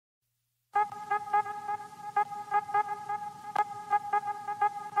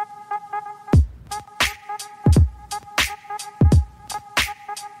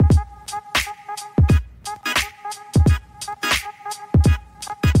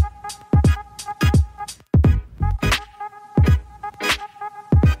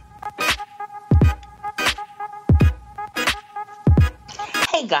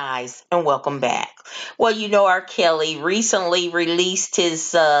guys, and welcome back. Well, R. Kelly recently released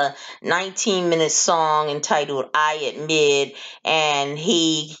his 19-minute song entitled I Admit, and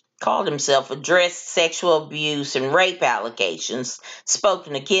he called himself addressed sexual abuse and rape allegations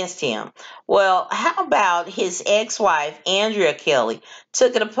spoken against him. Well, how about his ex-wife, Andrea Kelly,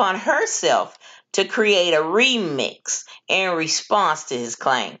 took it upon herself to create a remix in response to his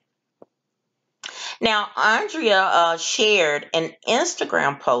claim. Now, Andrea shared an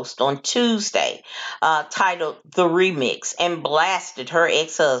Instagram post on Tuesday titled The Remix and blasted her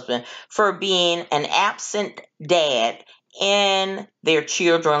ex husband for being an absent dad in their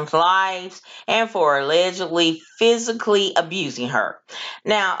children's lives and for allegedly physically abusing her.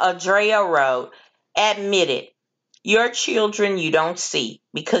 Now, Andrea wrote, Admit it. Your children you don't see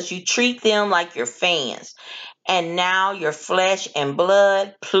because you treat them like your fans. And now your flesh and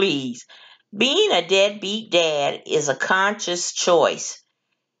blood, please. Being a deadbeat dad is a conscious choice.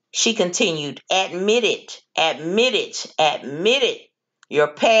 She continued, admit it, admit it, admit it. Your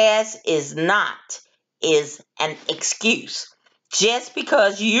past is an excuse. Just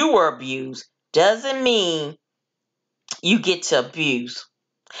because you were abused doesn't mean you get to abuse.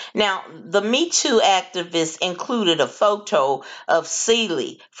 Now, the Me Too activists included a photo of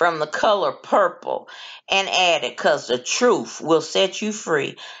Celie from The Color Purple and added, because the truth will set you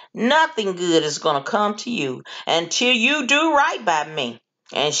free. Nothing good is going to come to you until you do right by me.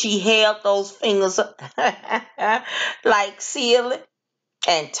 And she held those fingers up like Celie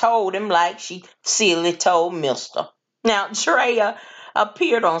and told him like Celie told Mister. Now, Drea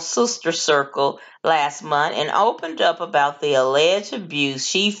appeared on Sister Circle last month and opened up about the alleged abuse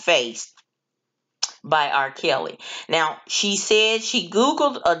she faced by R. Kelly. Now, she said she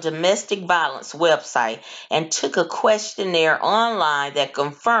Googled a domestic violence website and took a questionnaire online that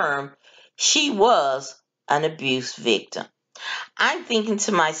confirmed she was an abuse victim. I'm thinking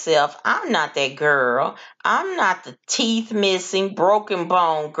to myself, I'm not that girl. I'm not the teeth missing, broken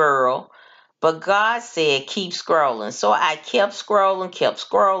bone girl. But God said, keep scrolling. So I kept scrolling, kept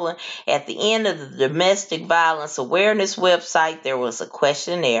scrolling. At the end of the domestic violence awareness website, there was a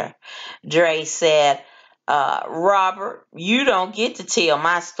questionnaire. Dre said, Robert, you don't get to tell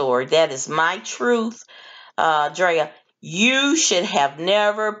my story. That is my truth. Drea, you should have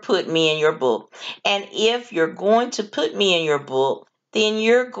never put me in your book. And if you're going to put me in your book, then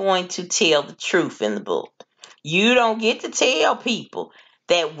you're going to tell the truth in the book. You don't get to tell people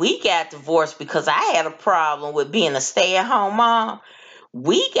that we got divorced because I had a problem with being a stay-at-home mom.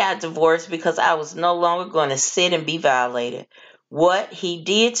 We got divorced because I was no longer going to sit and be violated. What he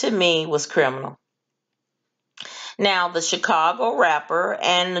did to me was criminal. Now, the Chicago rapper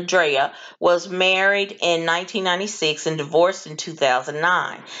Andrea was married in 1996 and divorced in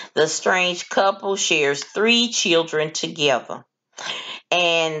 2009. The estranged couple shares 3 children together.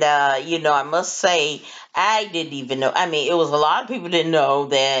 And, I must say, I didn't even know. I mean, it was a lot of people didn't know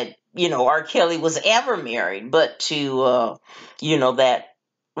that, R. Kelly was ever married, but to, that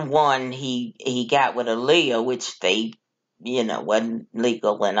one he got with Aaliyah, which they, wasn't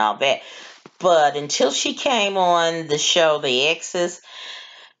legal and all that. But until she came on the show, The Exes,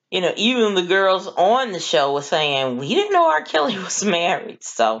 even the girls on the show were saying, we didn't know R. Kelly was married.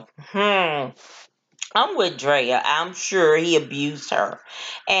 So, I'm with Drea. I'm sure he abused her.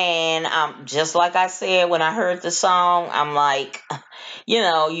 And just like I said when I heard the song, I'm like,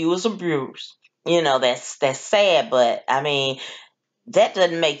 you was abused. That's sad, but I mean, that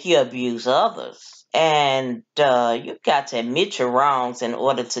doesn't make you abuse others. And you've got to admit your wrongs in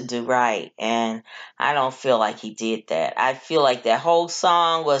order to do right. And I don't feel like he did that. I feel like that whole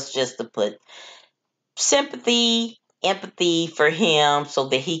song was just to put sympathy, empathy for him so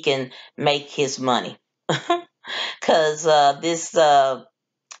that he can make his money. Because this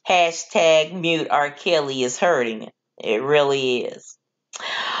hashtag mute R. Kelly is hurting it. It really is.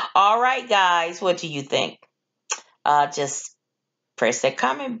 All right, guys, what do you think? Just press that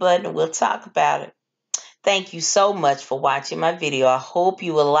comment button and we'll talk about it. Thank you so much for watching my video. I hope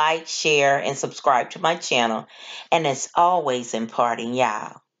you will like, share, and subscribe to my channel. And as always, imparting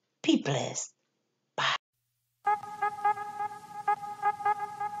y'all, be blessed.